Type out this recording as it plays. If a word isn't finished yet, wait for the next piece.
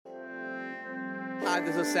Hi,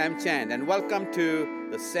 this is Sam Chan, and welcome to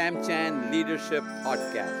the Sam Chan Leadership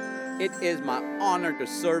Podcast. It is my honor to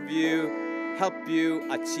serve you, help you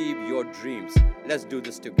achieve your dreams. Let's do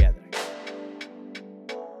this together.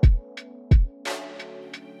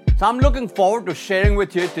 So, I'm looking forward to sharing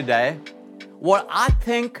with you today what I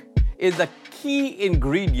think is the key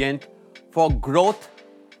ingredient for growth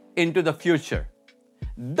into the future.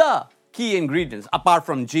 The key ingredients, apart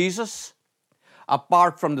from Jesus,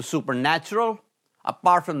 apart from the supernatural,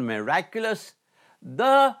 apart from the miraculous,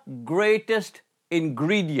 the greatest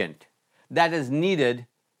ingredient that is needed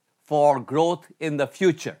for growth in the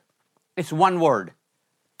future. It's one word: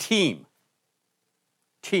 team.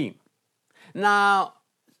 Team. Now,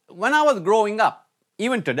 when I was growing up,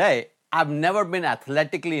 even today, I've never been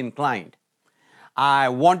athletically inclined. I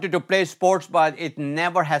wanted to play sports, but it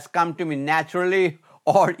never has come to me naturally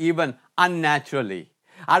or even unnaturally.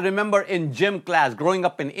 I remember in gym class, growing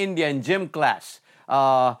up in India in gym class,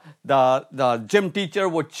 the gym teacher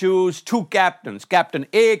would choose two captains, Captain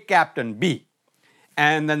A, Captain B.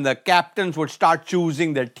 And then the captains would start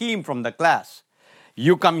choosing their team from the class.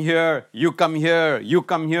 You come here, you come here, you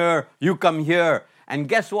come here, you come here. And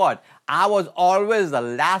guess what? I was always the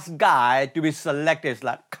last guy to be selected. It's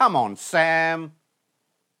like, come on, Sam.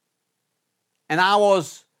 And I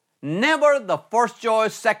was never the first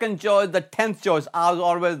choice, second choice, the 10th choice. I was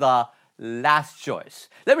always the last choice.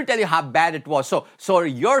 Let me tell you how bad it was. So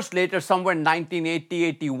years later, somewhere in 1980,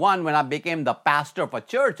 81, when I became the pastor of a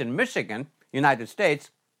church in Michigan, United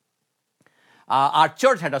States, our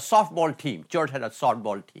church had a softball team.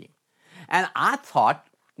 And I thought,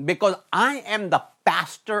 because I am the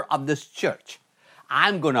pastor of this church,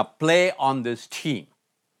 I'm going to play on this team.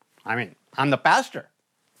 I mean, I'm the pastor.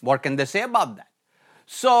 What can they say about that?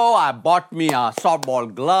 So I bought me a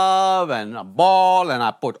softball glove and a ball, and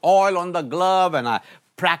I put oil on the glove, and I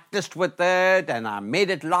practiced with it, and I made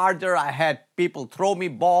it larger. I had people throw me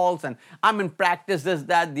balls, and I'm in practice, this,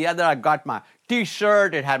 that, the other. I got my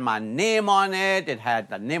T-shirt. It had my name on it. It had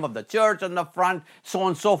the name of the church on the front, so on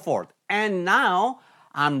and so forth. And now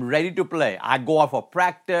I'm ready to play. I go out for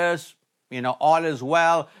practice, all is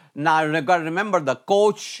well. Now you've got to remember, the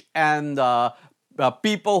coach and the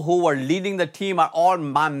people who were leading the team are all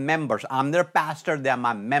my members. I'm their pastor, they're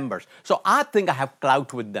my members. So I think I have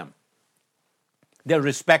clout with them. They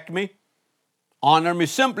respect me, honor me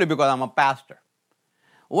simply because I'm a pastor.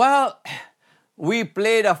 Well, we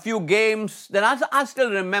played a few games. Then I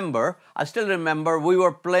still remember we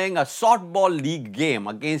were playing a softball league game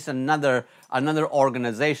against another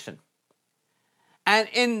organization. And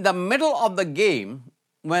in the middle of the game,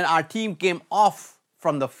 when our team came off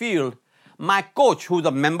from the field, my coach, who's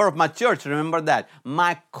a member of my church, remember that,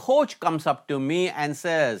 my coach comes up to me and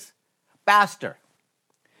says, "Pastor,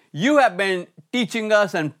 you have been teaching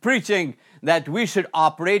us and preaching that we should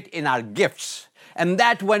operate in our gifts, and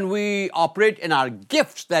that when we operate in our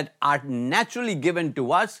gifts that are naturally given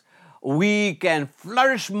to us, we can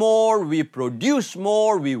flourish more, we produce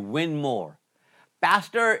more, we win more.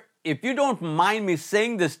 Pastor, if you don't mind me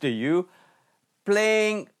saying this to you,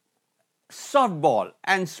 playing softball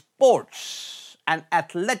and sports and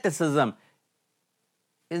athleticism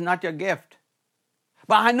is not your gift.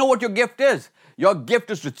 But I know what your gift is. Your gift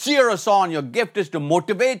is to cheer us on. Your gift is to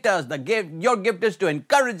motivate us. Your gift is to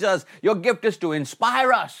encourage us. Your gift is to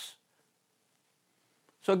inspire us."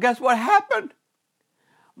 So guess what happened?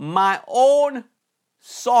 My own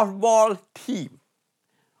softball team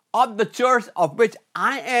of the church of which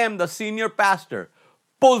I am the senior pastor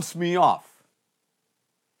pulls me off.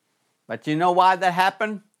 But you know why that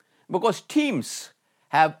happened? Because teams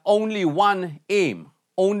have only one aim,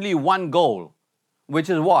 only one goal, which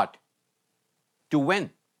is what? To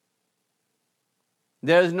win.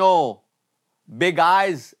 There is no big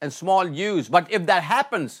I's and small U's. But if that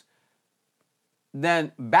happens,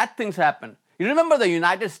 then bad things happen. You remember the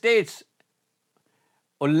United States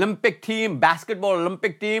Olympic team, basketball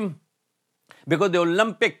Olympic team? Because the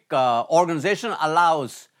Olympic organization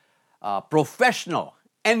allows professional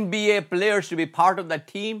NBA players to be part of that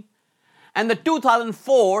team. And the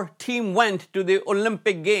 2004 team went to the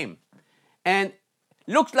Olympic game. And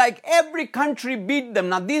looks like every country beat them.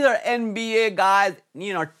 Now, these are NBA guys,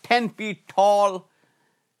 10 feet tall,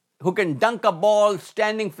 who can dunk a ball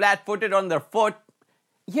standing flat-footed on their foot.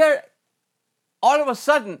 Here, all of a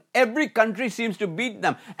sudden, every country seems to beat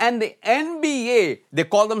them. And the NBA, they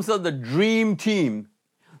call themselves the Dream Team.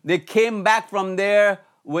 They came back from there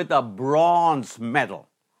with a bronze medal.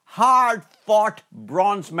 Hard-fought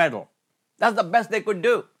bronze medal. That's the best they could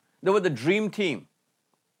do. They were the Dream Team.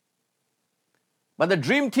 But the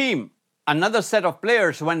Dream Team, another set of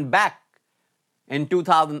players, went back in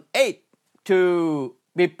 2008 to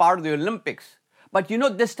be part of the Olympics. But you know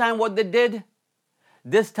this time what they did?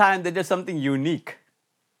 This time they did something unique.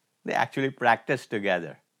 They actually practiced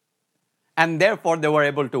together. And therefore they were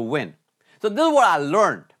able to win. So this is what I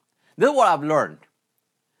learned. This is what I've learned.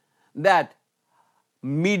 That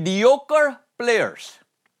mediocre players,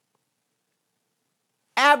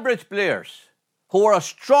 average players who are a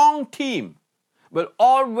strong team will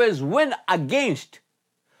always win against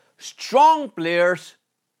strong players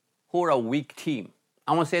who are a weak team.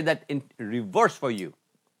 I want to say that in reverse for you.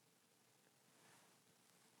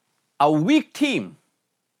 A weak team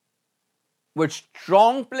with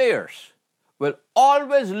strong players will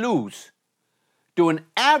always lose to an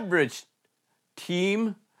average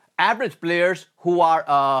team, average players who are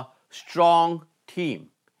a strong team.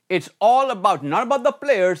 It's all about, not about the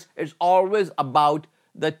players, it's always about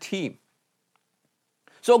the team.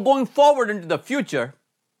 So going forward into the future,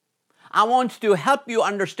 I want to help you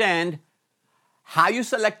understand how you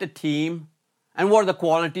select a team and what are the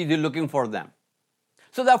qualities you're looking for them.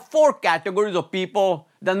 So there are 4 categories of people,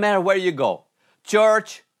 doesn't matter where you go.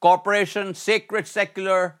 Church, corporation, sacred,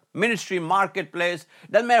 secular, ministry, marketplace,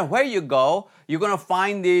 doesn't matter where you go, you're going to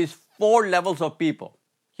find these 4 levels of people.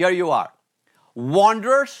 Here you are.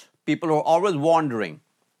 Wanderers, people who are always wandering.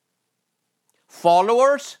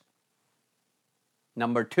 Followers,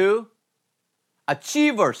 number 2.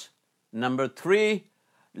 Achievers, number 3.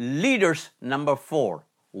 Leaders, number 4.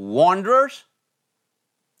 Wanderers,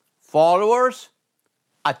 followers,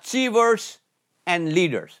 achievers, and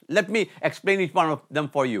leaders. Let me explain each one of them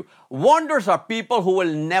for you. Wanderers are people who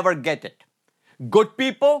will never get it. Good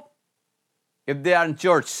people, if they are in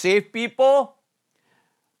church, safe people,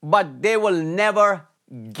 but they will never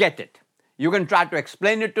get it. You can try to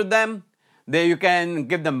explain it to them. You can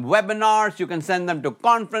give them webinars, you can send them to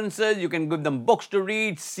conferences, you can give them books to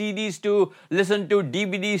read, CDs to listen to,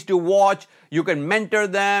 DVDs to watch, you can mentor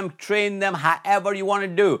them, train them, however you want to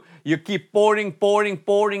do. You keep pouring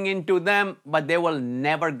into them, but they will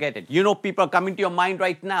never get it. You know, people are coming to your mind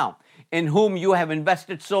right now in whom you have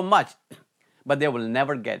invested so much, but they will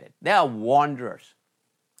never get it. They are wanderers.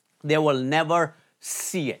 They will never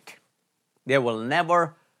see it. They will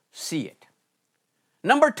never see it.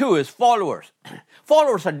 Number 2 is followers.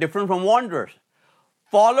 Followers are different from wanderers.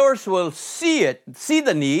 Followers will see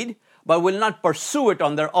the need, but will not pursue it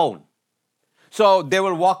on their own. So they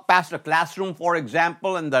will walk past a classroom, for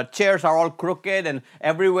example, and the chairs are all crooked and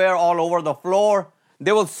everywhere, all over the floor.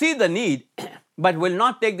 They will see the need, but will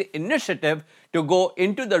not take the initiative to go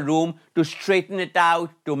into the room to straighten it out,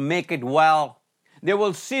 to make it well. They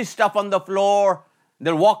will see stuff on the floor.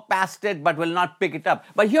 They'll walk past it, but will not pick it up.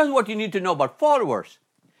 But here's what you need to know about followers.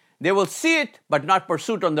 They will see it, but not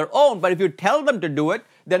pursue it on their own. But if you tell them to do it,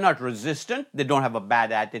 they're not resistant. They don't have a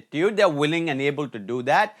bad attitude. They're willing and able to do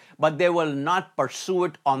that, but they will not pursue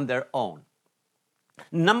it on their own.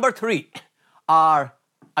 Number 3 are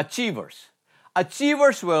achievers.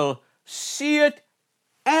 Achievers will see it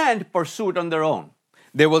and pursue it on their own.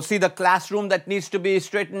 They will see the classroom that needs to be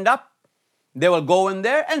straightened up. They will go in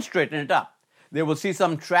there and straighten it up. They will see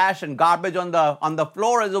some trash and garbage on the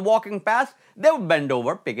floor as they're walking past. They will bend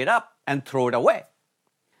over, pick it up, and throw it away.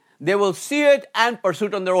 They will see it and pursue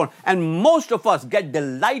it on their own. And most of us get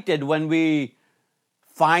delighted when we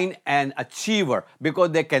find an achiever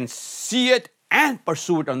because they can see it and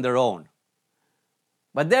pursue it on their own.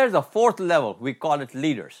 But there's a 4th level. We call it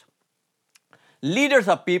leaders. Leaders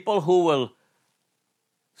are people who will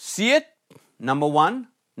see it, number 1.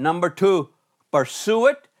 Number 2, pursue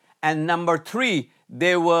it. And number 3,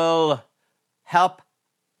 they will help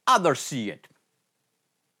others see it.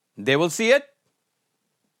 They will see it.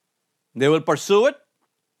 They will pursue it.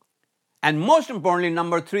 And most importantly,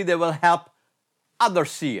 number 3, they will help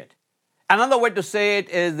others see it. Another way to say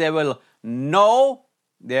it is they will know,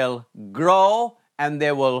 they'll grow, and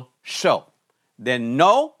they will show. They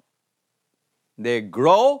know, they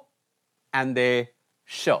grow, and they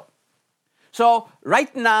show. So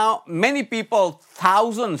right now, many people,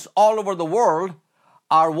 thousands all over the world,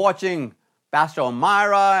 are watching Pastor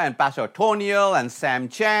O'Meara and Pastor Toniel and Sam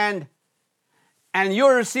Chand, and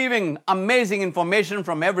you're receiving amazing information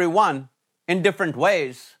from everyone in different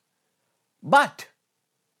ways. But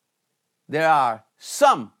there are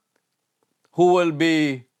some who will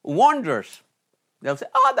be wanderers. They'll say,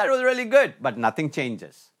 "Oh, that was really good," but nothing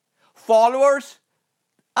changes. Followers,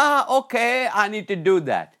 okay, I need to do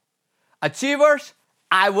that. Achievers,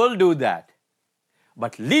 I will do that.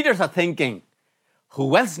 But leaders are thinking,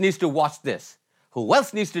 who else needs to watch this? Who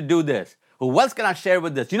else needs to do this? Who else can I share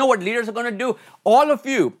with this? You know what leaders are going to do? All of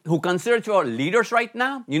you who consider your leaders right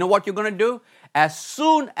now, you know what you're going to do? As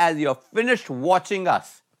soon as you're finished watching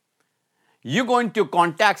us, You're going to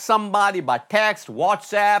contact somebody by text,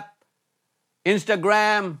 WhatsApp,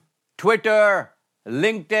 Instagram, Twitter,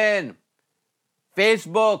 LinkedIn,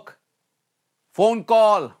 Facebook, phone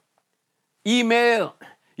call, email.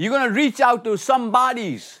 You're going to reach out to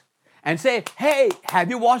somebody's and say, hey, have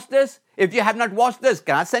you watched this? If you have not watched this,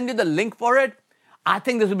 can I send you the link for it? I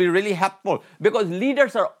think this will be really helpful because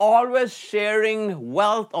leaders are always sharing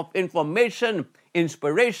wealth of information,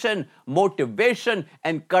 inspiration, motivation,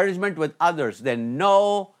 encouragement with others. They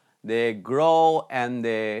know, they grow, and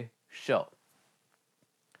they show.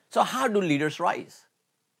 So how do leaders rise?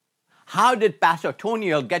 How did Pastor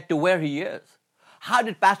Toniel get to where he is? How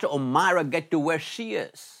did Pastor Omira get to where she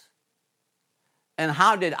is? And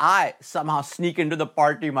how did I somehow sneak into the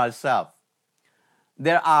party myself?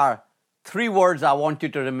 There are 3 words I want you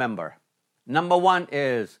to remember. Number 1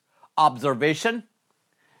 is observation.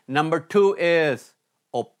 Number 2 is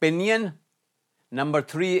opinion. Number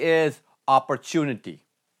 3 is opportunity.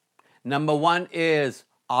 Number 1 is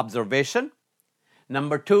observation.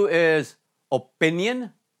 Number 2 is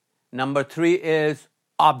opinion. Number 3 is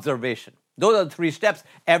observation. Those are the 3 steps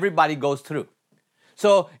everybody goes through.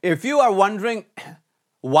 So if you are wondering,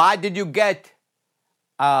 why did you get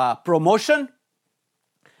a promotion?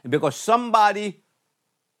 Because somebody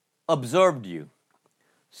observed you.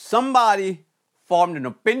 Somebody formed an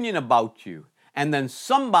opinion about you. And then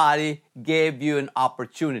somebody gave you an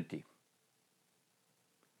opportunity.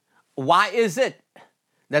 Why is it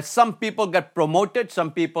that some people get promoted,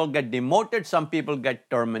 some people get demoted, some people get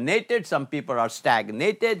terminated, some people are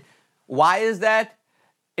stagnated? Why is that?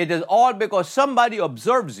 It is all because somebody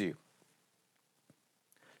observes you.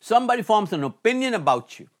 Somebody forms an opinion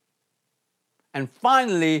about you. And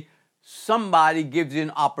finally, somebody gives you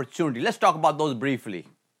an opportunity. Let's talk about those briefly.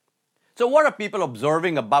 So what are people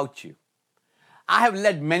observing about you? I have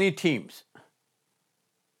led many teams.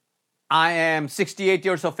 I am 68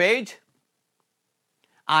 years of age.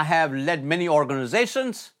 I have led many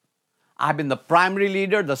organizations. I've been the primary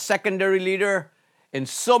leader, the secondary leader in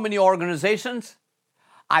so many organizations.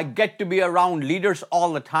 I get to be around leaders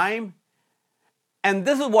all the time. And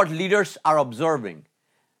this is what leaders are observing.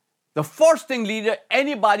 The first thing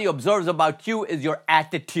anybody observes about you is your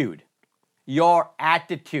attitude. Your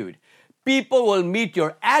attitude. People will meet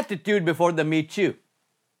your attitude before they meet you.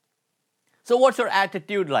 So what's your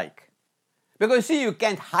attitude like? Because see, you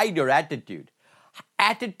can't hide your attitude.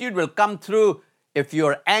 Attitude will come through, if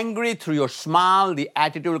you're angry, through your smile. The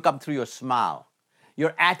attitude will come through your smile.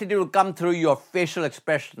 Your attitude will come through your facial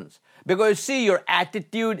expressions. Because you see, your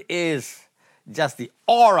attitude is just the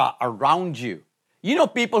aura around you. You know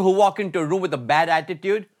people who walk into a room with a bad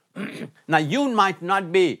attitude? Now, you might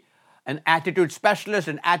not be an attitude specialist,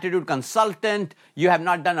 an attitude consultant. You have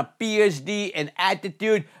not done a PhD in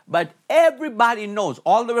attitude. But everybody knows,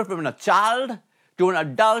 all the way from a child to an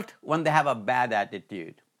adult, when they have a bad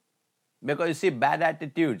attitude. Because you see, bad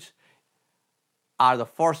attitudes are the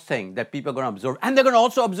first thing that people are going to observe. And they're going to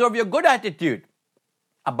also observe your good attitude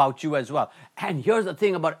about you as well. And here's the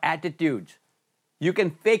thing about attitudes. You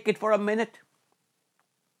can fake it for a minute.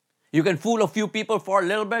 You can fool a few people for a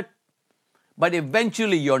little bit. But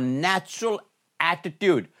eventually your natural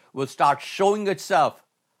attitude will start showing itself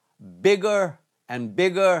bigger and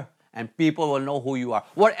bigger, and people will know who you are.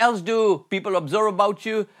 What else do people observe about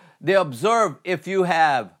you? They observe if you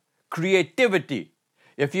have creativity,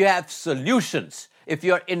 if you have solutions, if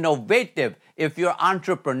you're innovative, if you're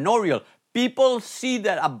entrepreneurial. People see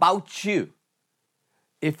that about you.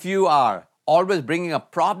 If you are always bringing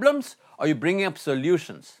up problems or you're bringing up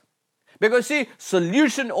solutions. Because see,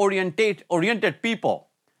 solution-oriented people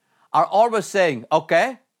are always saying,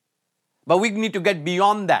 okay, but we need to get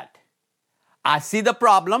beyond that. I see the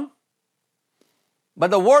problem,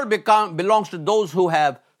 but the world belongs to those who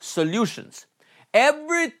have solutions.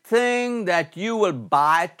 Everything that you will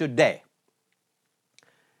buy today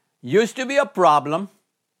used to be a problem,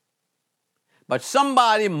 but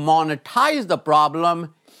somebody monetized the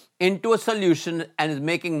problem into a solution and is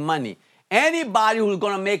making money. Anybody who's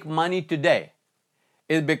going to make money today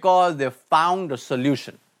is because they found a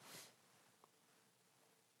solution.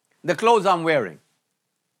 The clothes I'm wearing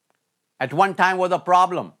at one time was a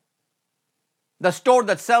problem. The store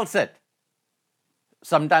that sells it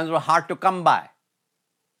sometimes were hard to come by.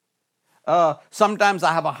 Sometimes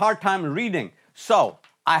I have a hard time reading, so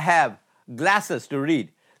I have glasses to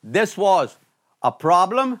read. This was a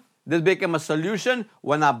problem. This became a solution.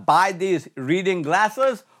 When I buy these reading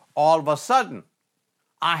glasses, all of a sudden,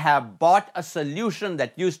 I have bought a solution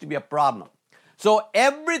that used to be a problem. So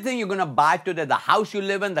everything you're going to buy today, the house you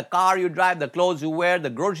live in, the car you drive, the clothes you wear, the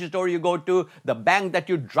grocery store you go to, the bank that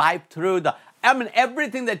you drive through, the I mean,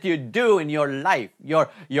 everything that you do in your life,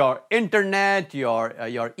 your internet,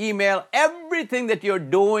 your email, everything that you're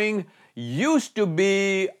doing used to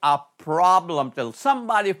be a problem till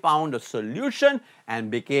somebody found a solution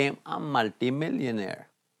and became a multimillionaire.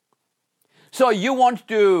 So you want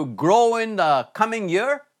to grow in the coming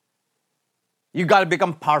year? You got to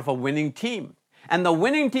become part of a winning team. And the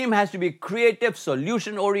winning team has to be creative,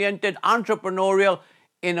 solution-oriented, entrepreneurial,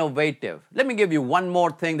 innovative. Let me give you one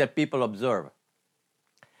more thing that people observe.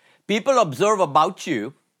 People observe about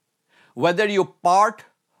you whether you're part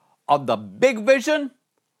of the big vision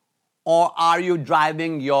or are you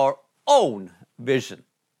driving your own vision.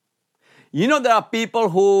 You know, there are people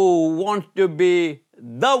who want to be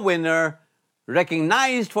the winner,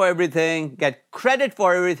 recognized for everything, get credit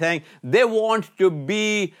for everything. They want to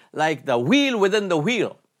be like the wheel within the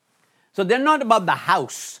wheel. So they're not about the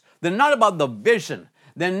house. They're not about the vision.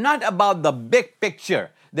 They're not about the big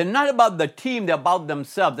picture. They're not about the team. They're about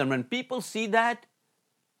themselves. And when people see that,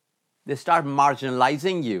 they start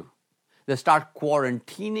marginalizing you. They start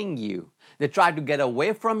quarantining you. They try to get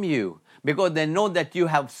away from you because they know that you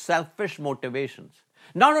have selfish motivations.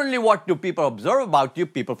 Not only what do people observe about you,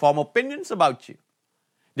 people form opinions about you.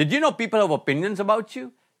 Did you know people have opinions about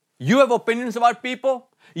you? You have opinions about people?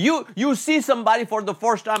 You see somebody for the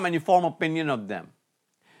first time and you form opinion of them.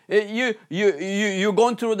 You're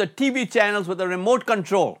going through the TV channels with a remote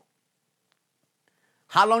control.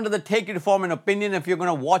 How long does it take you to form an opinion if you're going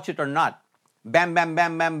to watch it or not? Bam, bam,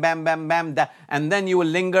 bam, bam, bam, bam, bam. And then you will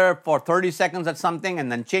linger for 30 seconds at something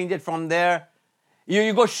and then change it from there.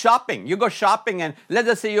 You go shopping. You go shopping and let's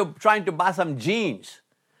just say you're trying to buy some jeans.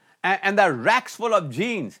 And there are racks full of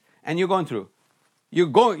jeans. And you're going through.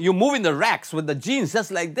 You're moving the racks with the jeans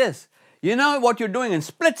just like this. You know what you're doing? In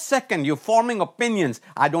split second, you're forming opinions.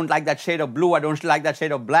 I don't like that shade of blue. I don't like that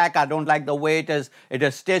shade of black. I don't like the way it is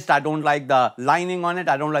stitched. I don't like the lining on it.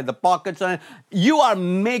 I don't like the pockets on it. You are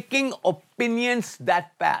making opinions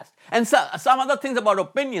that fast. And so, some other things about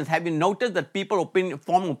opinions. Have you noticed that people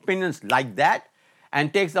form opinions like that? And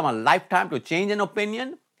it takes them a lifetime to change an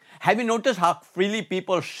opinion? Have you noticed how freely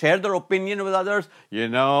people share their opinion with others? You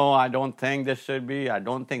know, I don't think this should be. I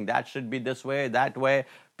don't think that should be this way, that way.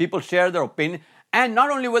 People share their opinion. And not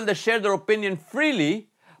only will they share their opinion freely,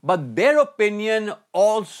 but their opinion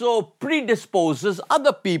also predisposes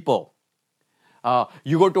other people.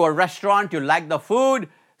 You go to a restaurant, you like the food,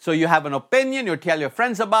 so you have an opinion, you tell your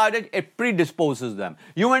friends about it, it predisposes them.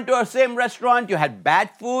 You went to a same restaurant, you had bad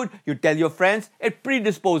food, you tell your friends, it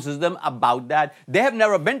predisposes them about that. They have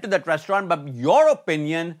never been to that restaurant, but your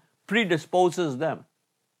opinion predisposes them.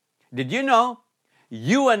 Did you know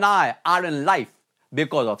you and I are in life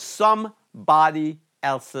because of somebody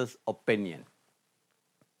else's opinion?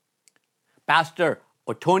 Pastor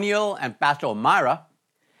Otonio and Pastor O'Mara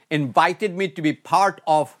invited me to be part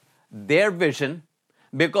of their vision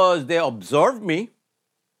because they observed me.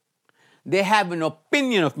 They have an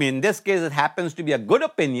opinion of me. In this case, it happens to be a good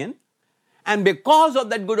opinion. And because of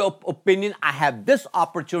that good opinion, I have this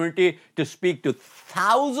opportunity to speak to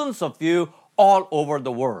thousands of you all over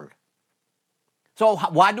the world. So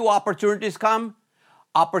why do opportunities come?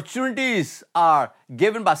 Opportunities are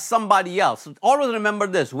given by somebody else. Always remember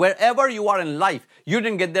this, wherever you are in life, you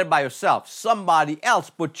didn't get there by yourself. Somebody else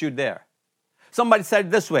put you there. Somebody said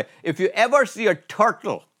it this way, if you ever see a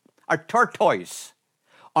turtle, a tortoise,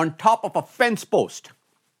 on top of a fence post,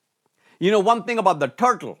 you know one thing about the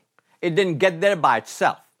turtle, it didn't get there by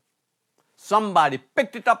itself. Somebody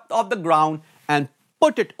picked it up off the ground and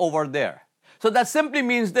put it over there. So that simply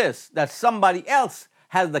means this, that somebody else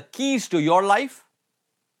has the keys to your life.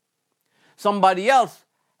 Somebody else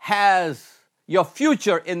has your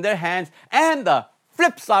future in their hands. And the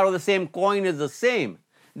flip side of the same coin is the same,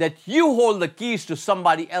 that you hold the keys to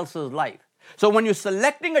somebody else's life. So when you're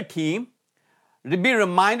selecting a team, be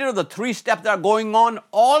reminded of the 3 steps that are going on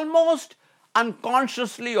almost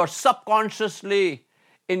unconsciously or subconsciously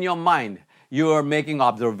in your mind. You are making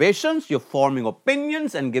observations, you're forming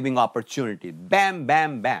opinions and giving opportunity. Bam,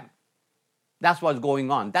 bam, bam. That's what's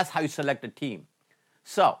going on. That's how you select a team.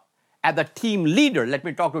 So, as a team leader, let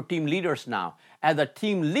me talk to team leaders now. As a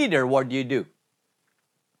team leader, what do you do?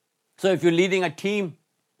 So if you're leading a team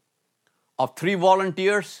of 3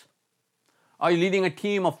 volunteers, or you're leading a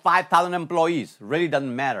team of 5,000 employees, really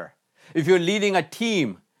doesn't matter. If you're leading a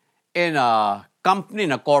team in a company,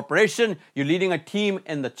 in a corporation, you're leading a team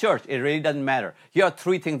in the church, it really doesn't matter. Here are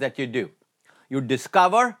 3 things that you do. You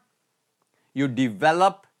discover, you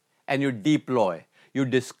develop, and you deploy. You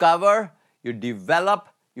discover, you develop,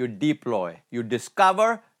 you deploy. You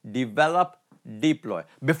discover, develop, deploy.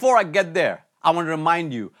 Before I get there, I want to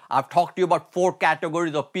remind you, I've talked to you about 4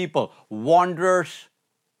 categories of people: wanderers,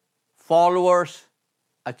 followers,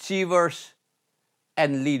 achievers,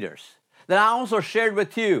 and leaders. Then I also shared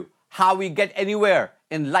with you how we get anywhere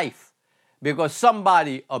in life, because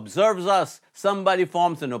somebody observes us, somebody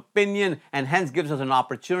forms an opinion, and hence gives us an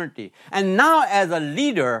opportunity. And now as a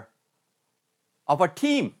leader of a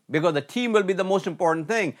team, because the team will be the most important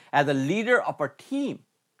thing, as a leader of a team,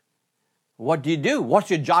 what do? What's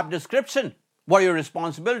your job description? What are your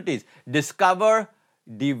responsibilities? Discover,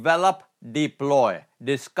 develop, deploy.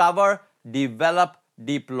 Discover, develop,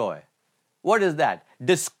 deploy. What is that?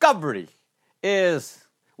 Discovery is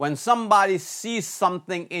when somebody sees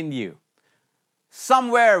something in you.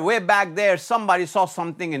 Somewhere way back there, somebody saw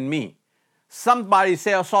something in me. Somebody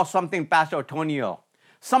saw something in Pastor Antonio.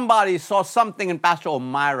 Somebody saw something in Pastor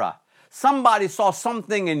O'Mara. Somebody saw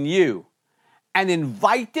something in you and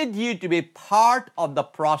invited you to be part of the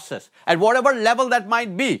process. At whatever level that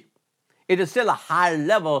might be, it is still a higher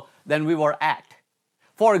level than we were at.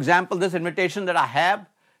 For example, this invitation that I have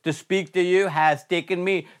to speak to you has taken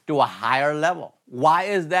me to a higher level. Why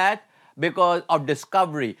is that? Because of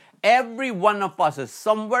discovery. Every one of us is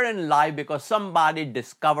somewhere in life because somebody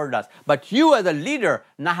discovered us. But you as a leader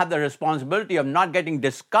now have the responsibility of not getting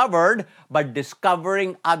discovered, but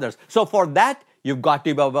discovering others. So for that, you've got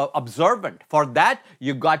to be observant. For that,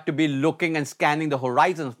 you've got to be looking and scanning the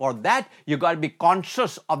horizons. For that, you've got to be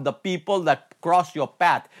conscious of the people that cross your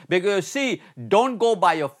path. Because you see, don't go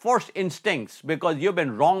by your first instincts, because you've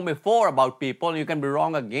been wrong before about people and you can be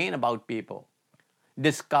wrong again about people.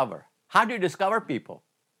 Discover. How do you discover people?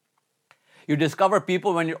 You discover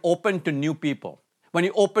people when you're open to new people, when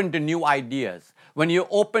you're open to new ideas, when you're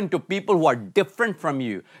open to people who are different from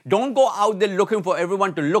you. Don't go out there looking for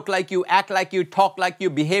everyone to look like you, act like you, talk like you,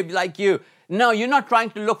 behave like you. No, you're not trying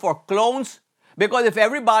to look for clones, because if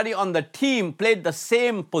everybody on the team played the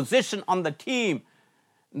same position on the team,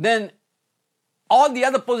 then all the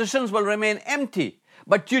other positions will remain empty.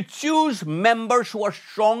 But you choose members who are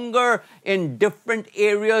stronger in different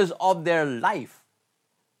areas of their life.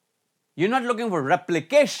 You're not looking for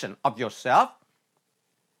replication of yourself.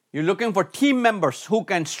 You're looking for team members who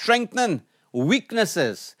can strengthen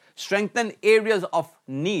weaknesses, strengthen areas of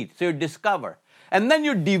need. So you discover. And then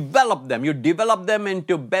you develop them. You develop them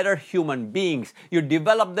into better human beings. You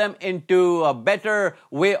develop them into a better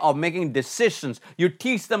way of making decisions. You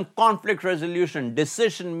teach them conflict resolution,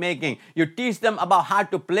 decision making. You teach them about how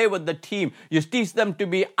to play with the team. You teach them to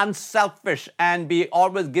be unselfish and be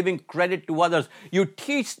always giving credit to others. You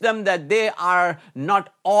teach them that they are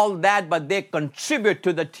not all that, but they contribute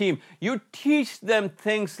to the team. You teach them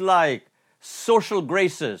things like social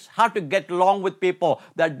graces, how to get along with people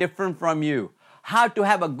that are different from you, how to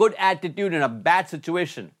have a good attitude in a bad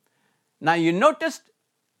situation. Now you noticed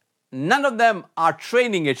none of them are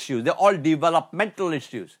training issues. They're all developmental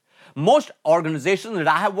issues. Most organizations that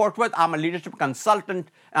I have worked with, I'm a leadership consultant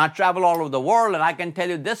and I travel all over the world, and I can tell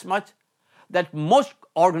you this much, that most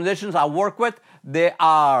organizations I work with, they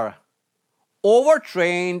are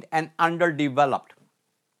overtrained and underdeveloped.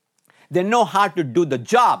 They know how to do the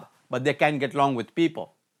job, but they can't get along with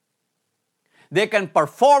people. They can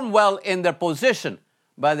perform well in their position,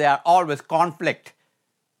 but they are always conflict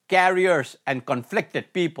carriers and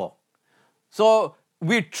conflicted people. So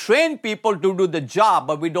we train people to do the job,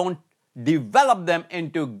 but we don't develop them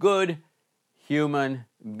into good human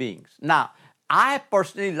beings. Now, I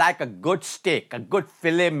personally like a good steak, a good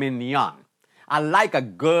filet mignon. I like a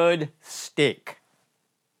good steak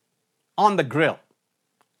on the grill.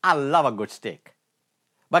 I love a good steak.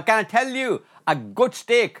 But can I tell you, a good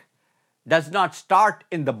steak does not start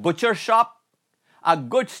in the butcher shop. A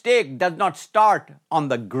good steak does not start on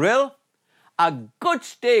the grill. A good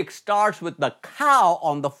steak starts with the cow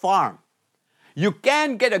on the farm. You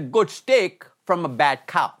can't get a good steak from a bad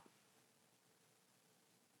cow.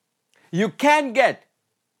 You can't get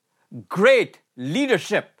great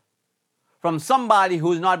leadership from somebody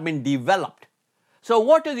who's not been developed. So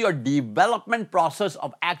what is your development process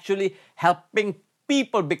of actually helping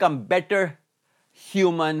people become better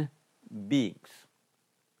human beings?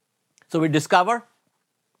 So we discover,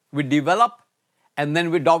 we develop, and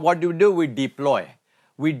then what do? We deploy.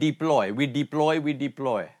 We deploy, we deploy, we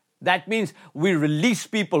deploy. That means we release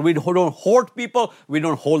people. We don't hoard people. We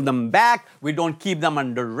don't hold them back. We don't keep them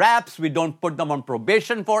under wraps. We don't put them on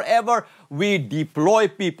probation forever. We deploy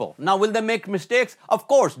people. Now, will they make mistakes? Of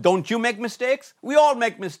course. Don't you make mistakes? We all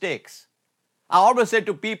make mistakes. I always say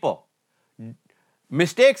to people,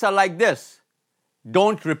 mistakes are like this.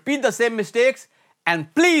 Don't repeat the same mistakes,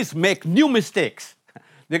 and please make new mistakes.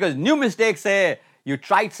 Because new mistakes say you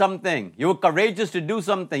tried something, you were courageous to do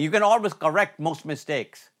something, you can always correct most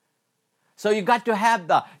mistakes. So you got to have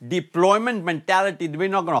the deployment mentality. We're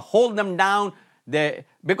not going to hold them down.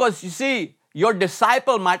 Because you see, your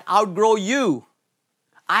disciple might outgrow you.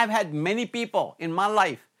 I've had many people in my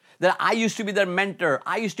life that I used to be their mentor,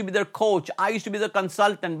 I used to be their coach, I used to be their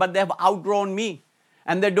consultant, but they have outgrown me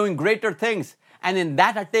and they're doing greater things. And in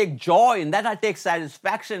that I take joy, in that I take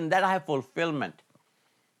satisfaction, in that I have fulfillment.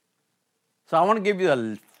 So I want to give you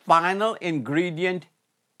the final ingredient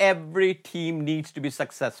every team needs to be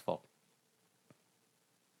successful.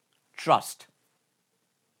 Trust.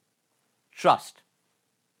 Trust.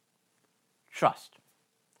 Trust.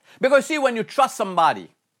 Because see, when you trust somebody,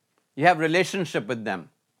 you have relationship with them.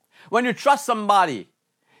 When you trust somebody,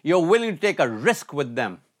 you're willing to take a risk with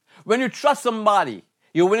them. When you trust somebody,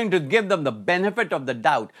 you're willing to give them the benefit of the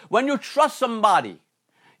doubt. When you trust somebody,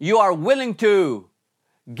 you are willing to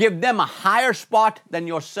give them a higher spot than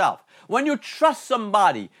yourself. When you trust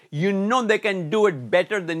somebody, you know they can do it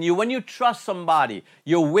better than you. When you trust somebody,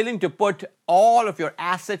 you're willing to put all of your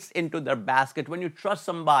assets into their basket. When you trust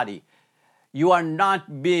somebody, you are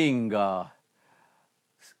not being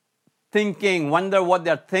wonder what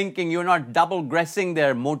they're thinking. You're not double-guessing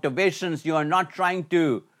their motivations. You are not trying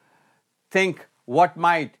to think what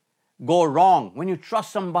might go wrong. When you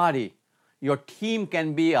trust somebody, your team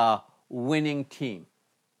can be a winning team.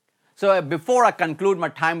 So before I conclude my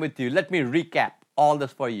time with you, let me recap all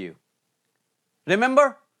this for you.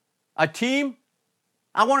 Remember, a team,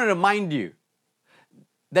 I want to remind you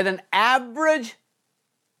that an average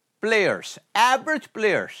players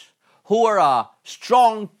who are a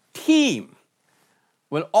strong team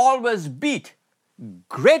will always beat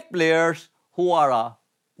great players who are a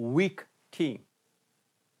weak team.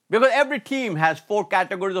 Because every team has 4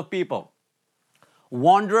 categories of people: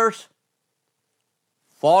 wanderers,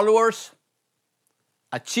 followers,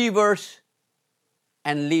 achievers,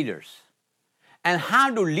 and leaders. And how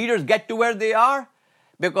do leaders get to where they are?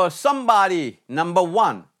 Because somebody, number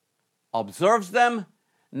 1, observes them,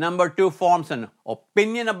 number 2, forms an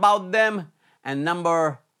opinion about them, and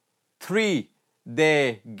number 3,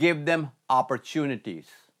 they give them opportunities.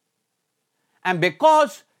 And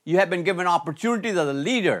because you have been given opportunities as a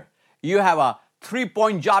leader, you have a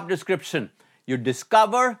 3-point job description. You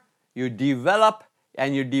discover, you develop,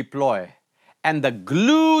 and you deploy. And the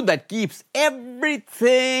glue that keeps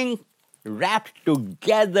everything wrapped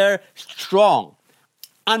together strong,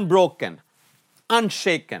 unbroken,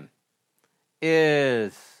 unshaken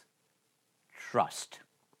is trust.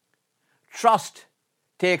 Trust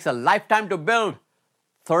takes a lifetime to build,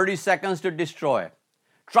 30 seconds to destroy.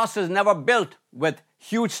 Trust is never built with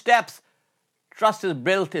huge steps. Trust is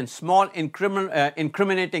built in small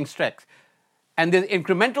incriminating steps. And the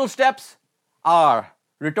incremental steps are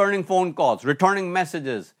returning phone calls, returning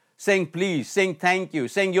messages, saying please, saying thank you,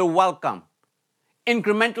 saying you're welcome.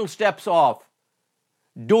 Incremental steps of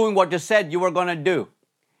doing what you said you were going to do.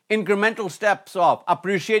 Incremental steps of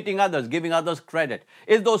appreciating others, giving others credit.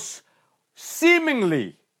 It's those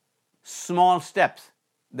seemingly small steps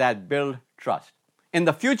that build trust. In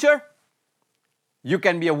the future, you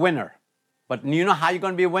can be a winner. But you know how you're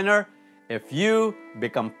going to be a winner? If you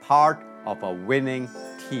become part of a winning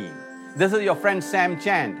team. This is your friend Sam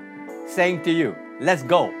Chand saying to you, let's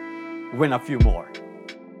go win a few more.